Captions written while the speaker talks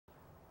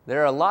There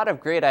are a lot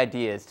of great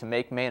ideas to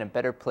make Maine a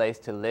better place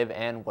to live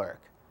and work.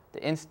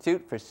 The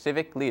Institute for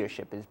Civic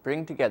Leadership is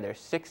bringing together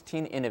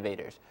 16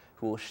 innovators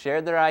who will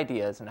share their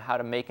ideas on how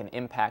to make an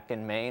impact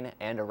in Maine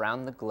and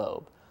around the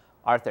globe.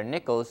 Arthur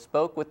Nichols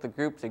spoke with the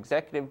group's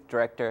Executive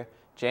Director,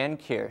 Jan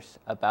Kearce,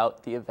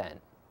 about the event.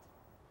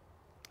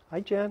 Hi,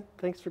 Jan.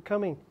 Thanks for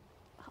coming.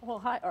 Well,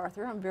 hi,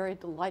 Arthur. I'm very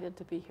delighted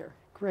to be here.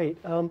 Great.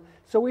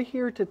 So we're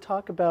here to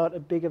talk about a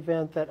big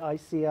event that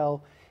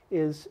ICL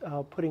is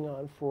putting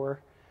on for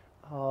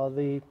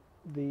the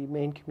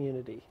Maine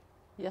community.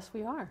 Yes,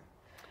 we are.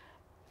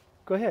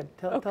 Go ahead.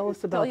 Tell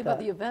us about Tell you that.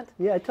 about the event?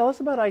 Yeah, tell us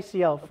about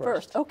ICL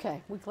first.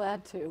 Okay. We're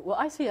glad to. Well,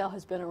 ICL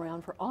has been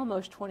around for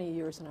almost 20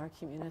 years in our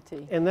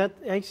community. And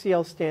that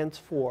ICL stands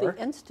for?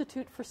 The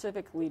Institute for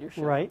Civic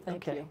Leadership. Right.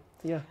 Thank okay.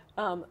 you.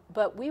 Yeah.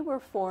 But we were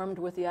formed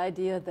with the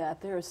idea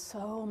that there is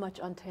so much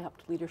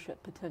untapped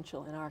leadership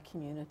potential in our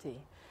community.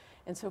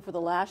 And so for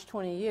the last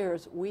 20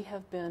 years, we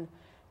have been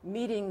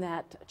meeting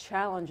that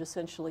challenge,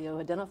 essentially, of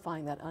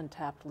identifying that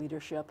untapped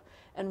leadership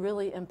and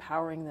really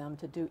empowering them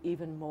to do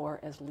even more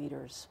as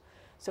leaders.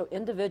 So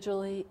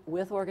individually,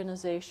 with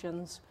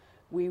organizations,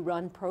 we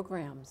run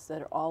programs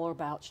that are all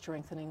about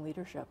strengthening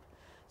leadership.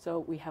 So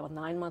we have a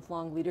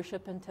 9-month-long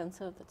leadership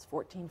intensive that's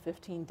 14,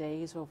 15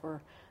 days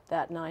over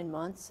that 9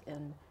 months.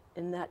 And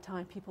in that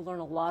time, people learn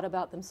a lot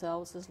about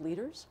themselves as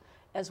leaders,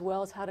 as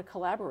well as how to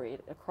collaborate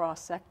across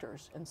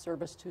sectors in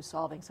service to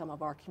solving some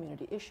of our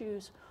community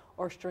issues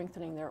or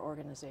strengthening their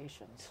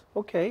organizations.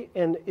 Okay,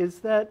 and is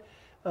that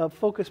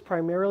focused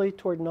primarily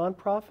toward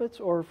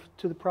nonprofits or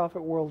to the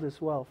profit world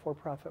as well,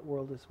 for-profit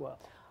world as well?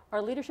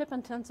 Our leadership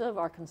intensive,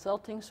 our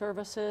consulting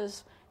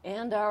services,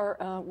 and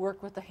our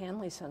work with the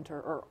Hanley Center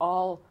are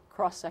all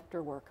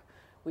cross-sector work.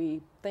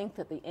 We think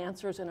that the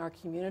answers in our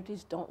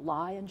communities don't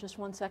lie in just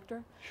one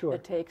sector. Sure.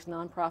 It takes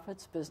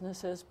nonprofits,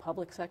 businesses,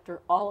 public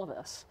sector, all of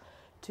us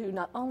to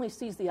not only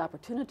seize the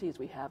opportunities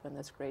we have in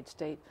this great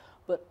state,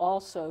 but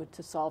also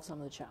to solve some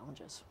of the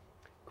challenges.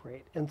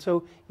 Great. And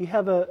so you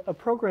have a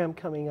program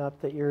coming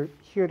up that you're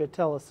here to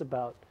tell us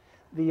about,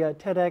 the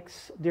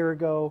TEDx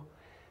Dirigo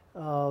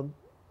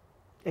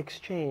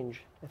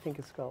Exchange, I think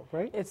it's called,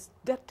 right? It's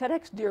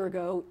TEDx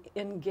Dirigo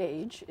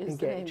Engage is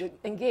the name.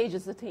 Engage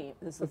is the theme.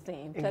 Engage.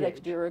 TEDx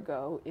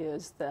Dirigo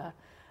is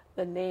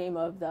the name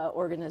of the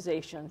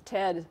organization.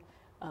 TED.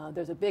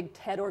 There's a big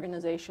TED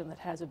organization that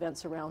has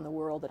events around the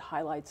world that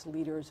highlights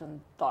leaders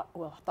and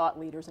thought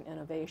leaders and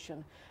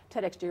innovation.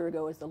 TEDx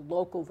Dirigo is the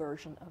local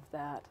version of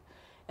that.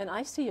 And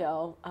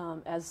ICL,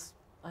 as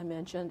I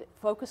mentioned,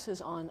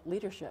 focuses on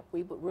leadership.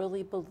 We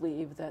really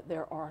believe that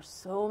there are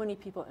so many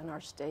people in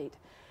our state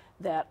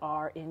that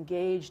are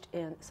engaged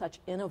in such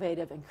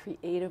innovative and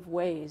creative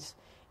ways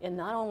in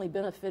not only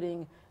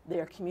benefiting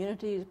their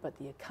communities, but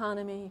the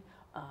economy,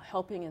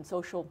 helping in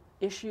social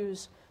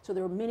issues. So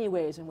there are many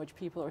ways in which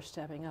people are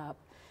stepping up.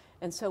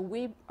 And so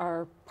we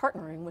are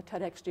partnering with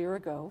TEDx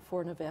Dirigo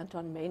for an event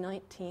on May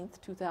 19th,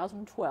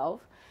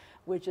 2012,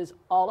 which is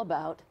all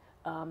about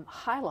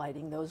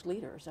highlighting those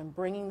leaders and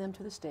bringing them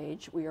to the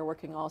stage. We are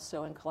working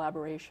also in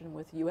collaboration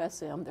with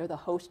USM. They're the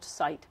host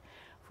site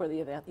for the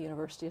event, the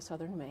University of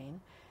Southern Maine.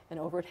 And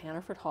over at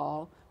Hannaford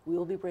Hall, we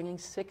will be bringing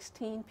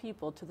 16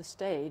 people to the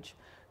stage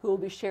who will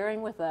be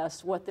sharing with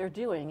us what they're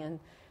doing in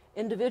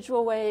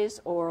individual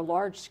ways or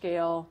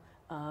large-scale,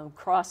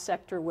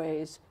 cross-sector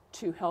ways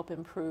to help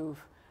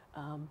improve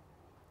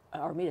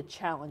or meet a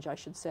challenge, I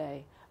should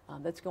say,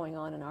 that's going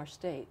on in our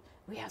state.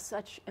 We have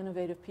such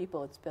innovative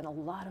people. It's been a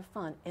lot of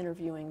fun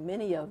interviewing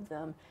many of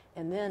them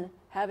and then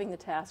having the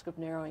task of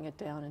narrowing it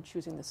down and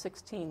choosing the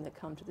 16 that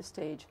come to the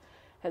stage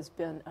has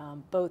been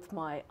both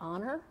my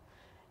honor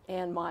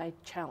and my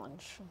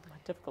challenge, my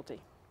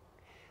difficulty.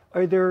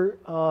 Are there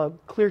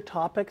clear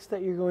topics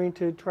that you're going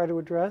to try to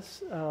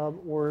address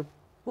or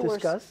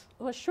discuss?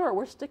 Well, sure.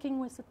 We're sticking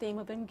with the theme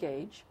of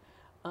engage.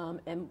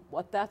 And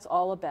what that's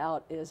all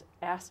about is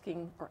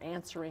asking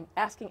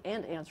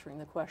and answering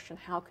the question,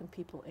 how can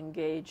people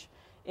engage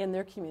in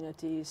their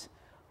communities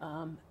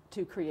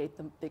to create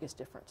the biggest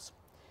difference?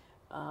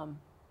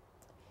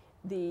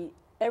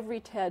 Every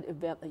TED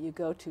event that you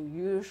go to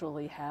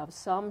usually have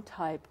some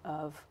type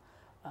of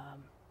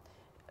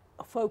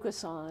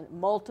focus on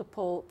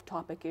multiple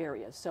topic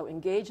areas. So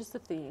engage is the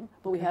theme,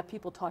 but we have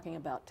people talking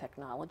about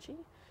technology,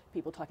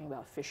 people talking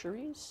about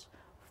fisheries,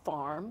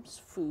 farms,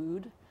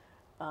 food,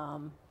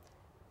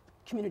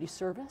 community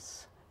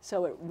service.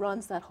 So it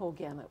runs that whole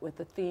gamut with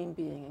the theme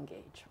being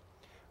engage.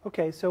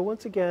 Okay, so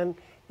once again,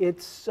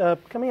 it's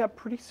coming up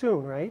pretty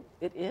soon, right?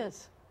 It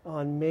is.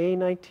 On May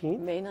 19th?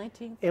 May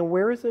 19th. And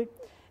where is it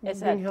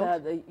It's being held?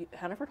 at the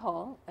Hannaford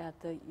Hall at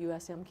the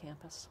USM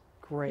campus.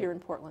 Great. Here in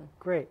Portland.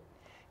 Great.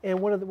 And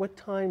what is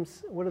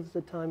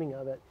the timing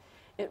of it?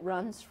 It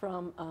runs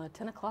from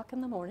 10 o'clock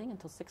in the morning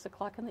until 6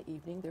 o'clock in the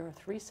evening. There are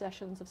 3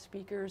 sessions of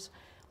speakers,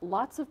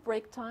 lots of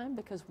break time,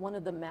 because one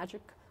of the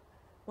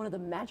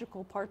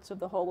magical parts of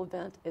the whole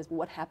event is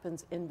what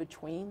happens in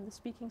between the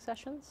speaking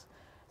sessions.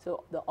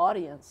 So the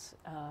audience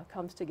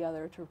comes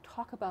together to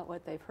talk about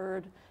what they've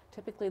heard.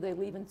 Typically they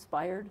leave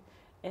inspired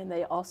And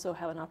they also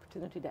have an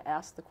opportunity to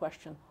ask the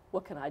question,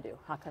 what can I do?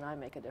 How can I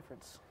make a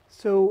difference?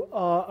 So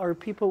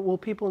will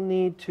people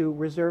need to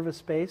reserve a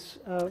space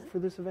for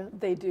this event?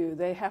 They do.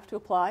 They have to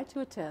apply to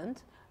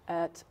attend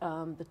at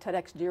the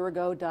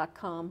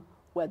TEDxDirigo.com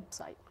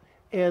website.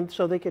 And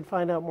so they can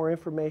find out more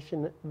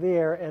information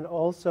there and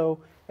also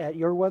at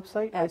your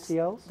website,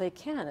 ICL's? They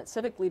can at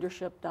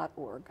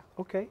civicleadership.org.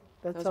 Okay,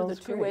 that Those sounds are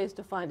the two great. ways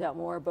to find out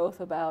more,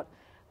 both about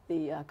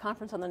the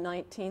conference on the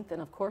 19th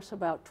and, of course,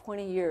 about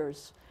 20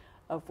 years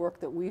of work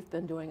that we've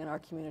been doing in our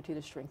community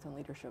to strengthen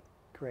leadership.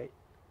 Great.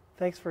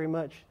 Thanks very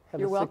much. Have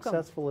You're a welcome.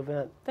 successful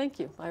event. Thank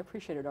you. I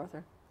appreciate it,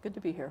 Arthur. Good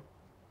to be here.